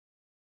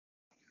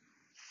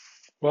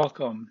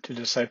Welcome to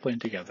Discipling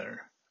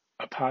Together,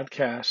 a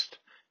podcast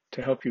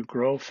to help you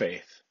grow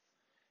faith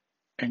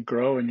and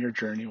grow in your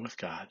journey with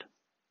God.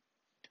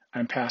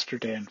 I'm Pastor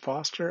Dan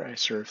Foster. I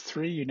serve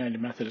 3 United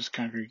Methodist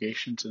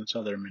congregations in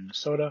southern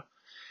Minnesota,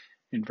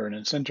 in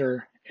Vernon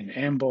Center, in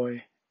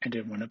Amboy, and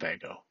in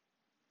Winnebago.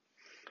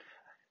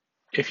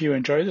 If you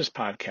enjoy this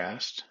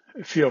podcast,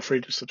 feel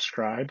free to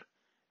subscribe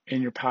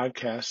in your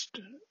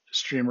podcast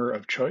streamer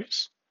of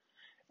choice,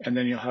 and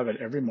then you'll have it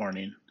every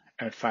morning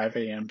at 5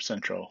 a.m.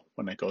 Central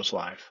when it goes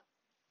live.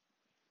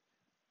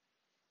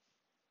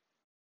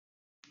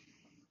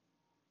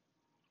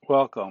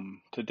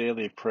 Welcome to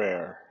Daily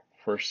Prayer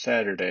for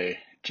Saturday,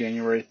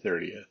 January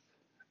 30th,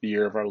 the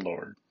year of our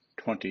Lord,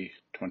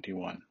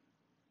 2021.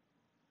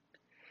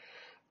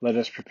 Let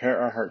us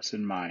prepare our hearts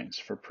and minds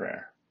for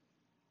prayer.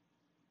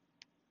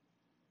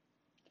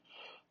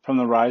 From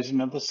the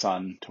rising of the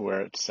sun to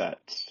where it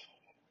sets,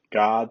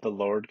 God, the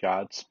Lord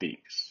God,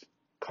 speaks,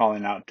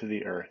 calling out to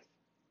the earth.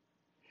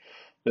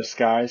 The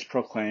skies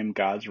proclaim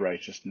God's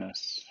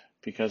righteousness,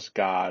 because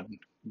God,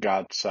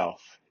 God's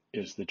self,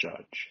 is the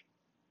judge.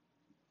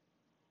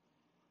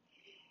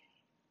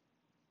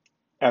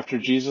 After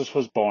Jesus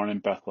was born in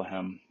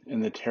Bethlehem,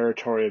 in the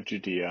territory of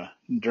Judea,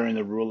 during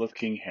the rule of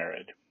King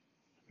Herod,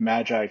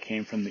 Magi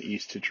came from the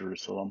east to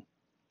Jerusalem.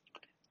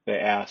 They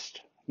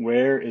asked,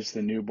 "Where is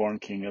the newborn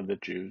King of the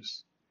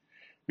Jews?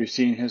 We've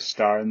seen his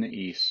star in the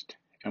east,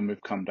 and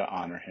we've come to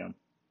honor him."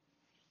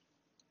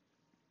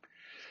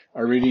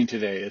 Our reading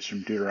today is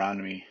from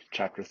Deuteronomy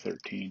chapter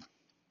 13.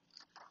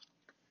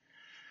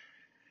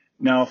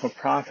 Now, if a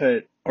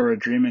prophet or a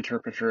dream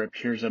interpreter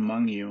appears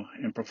among you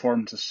and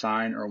performs a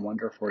sign or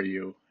wonder for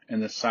you,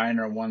 and the sign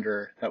or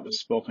wonder that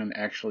was spoken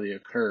actually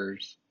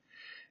occurs,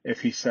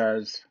 if he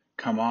says,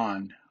 "Come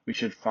on, we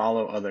should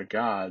follow other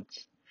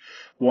gods,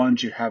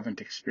 ones you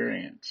haven't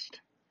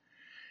experienced,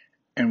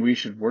 and we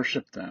should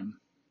worship them,"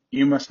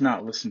 you must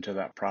not listen to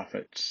that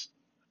prophet's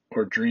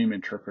or dream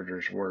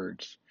interpreter's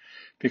words,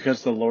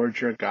 because the Lord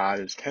your God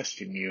is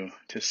testing you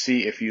to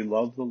see if you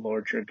love the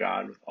Lord your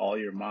God with all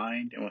your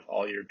mind and with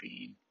all your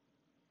being.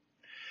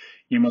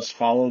 You must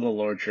follow the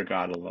Lord your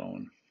God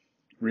alone.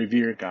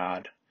 Revere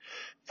God.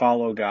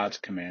 Follow God's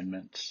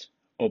commandments.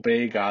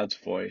 Obey God's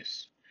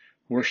voice.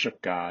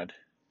 Worship God.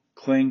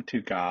 Cling to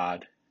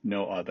God,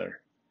 no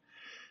other.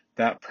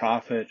 That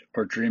prophet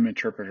or dream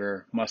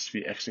interpreter must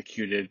be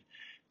executed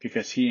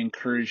because he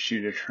encouraged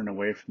you to turn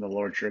away from the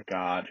Lord your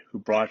God, who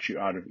brought you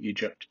out of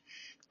Egypt,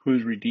 who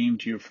has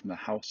redeemed you from the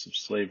house of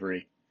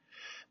slavery.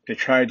 They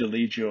tried to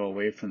lead you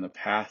away from the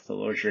path the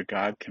Lord your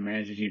God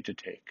commanded you to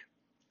take.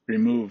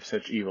 Remove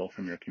such evil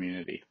from your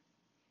community.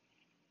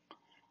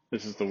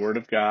 This is the word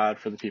of God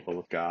for the people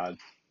of God.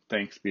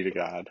 Thanks be to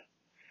God.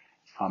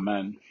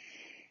 Amen.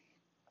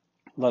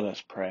 Let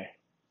us pray.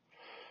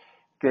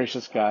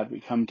 Gracious God, we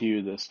come to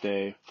you this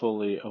day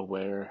fully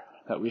aware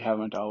that we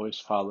haven't always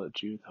followed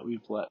you, that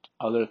we've let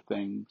other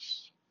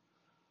things,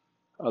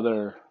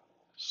 other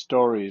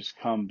stories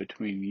come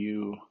between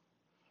you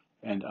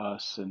and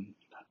us and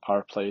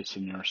our place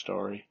in your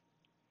story.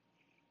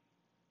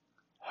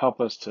 Help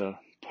us to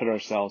put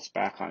ourselves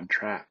back on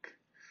track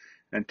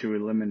and to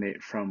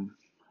eliminate from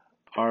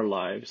our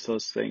lives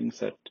those things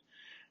that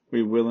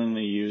we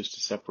willingly use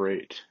to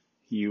separate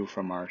you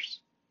from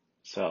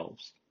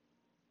ourselves.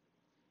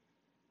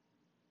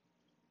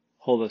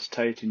 Hold us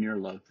tight in your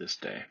love this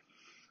day.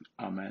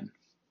 Amen.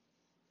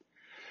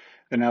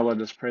 And now let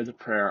us pray the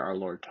prayer our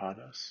Lord taught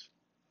us.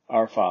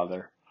 Our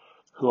Father,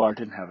 who art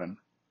in heaven,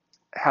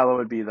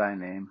 hallowed be thy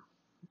name.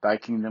 Thy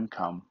kingdom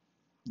come,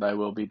 thy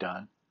will be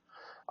done,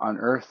 on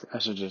earth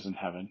as it is in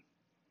heaven.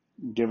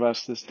 Give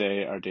us this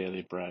day our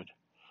daily bread,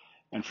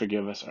 and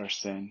forgive us our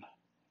sin,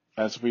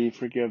 as we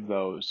forgive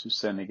those who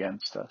sin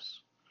against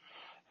us.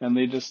 And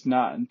lead us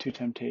not into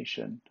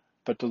temptation,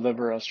 but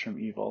deliver us from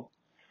evil.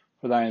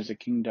 For thine is the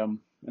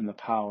kingdom, and the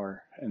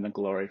power, and the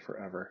glory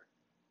forever.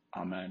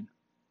 Amen.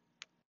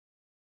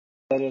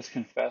 Let us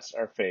confess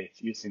our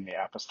faith using the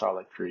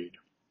Apostolic Creed.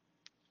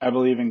 I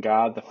believe in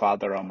God, the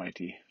Father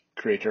Almighty,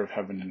 creator of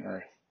heaven and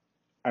earth.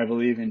 I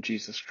believe in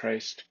Jesus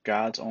Christ,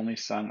 God's only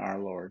Son, our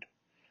Lord,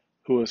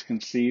 who was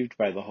conceived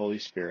by the Holy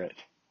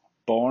Spirit,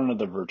 born of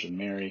the Virgin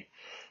Mary,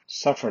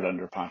 suffered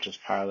under Pontius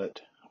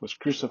Pilate, was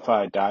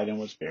crucified, died, and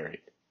was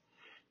buried.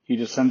 He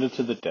descended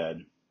to the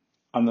dead.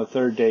 On the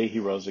third day he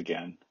rose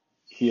again.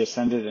 He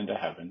ascended into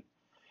heaven,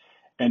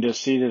 and is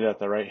seated at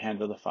the right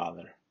hand of the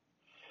Father,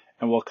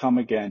 and will come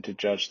again to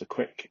judge the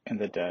quick and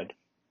the dead.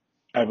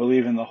 I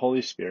believe in the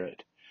Holy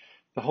Spirit,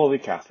 the Holy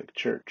Catholic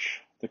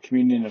Church, the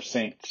communion of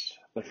saints,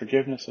 the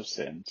forgiveness of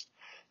sins,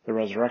 the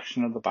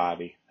resurrection of the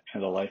body,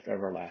 and the life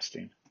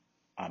everlasting.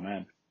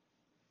 Amen.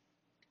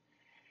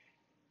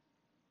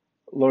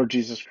 Lord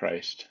Jesus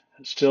Christ,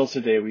 still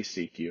today we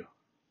seek you.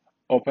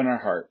 Open our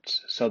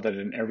hearts so that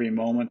in every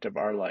moment of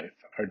our life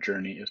our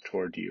journey is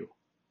toward you.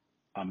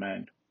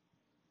 Amen.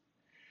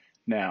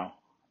 Now,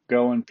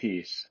 go in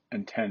peace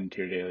and tend to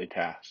your daily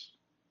tasks.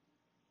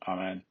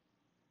 Amen.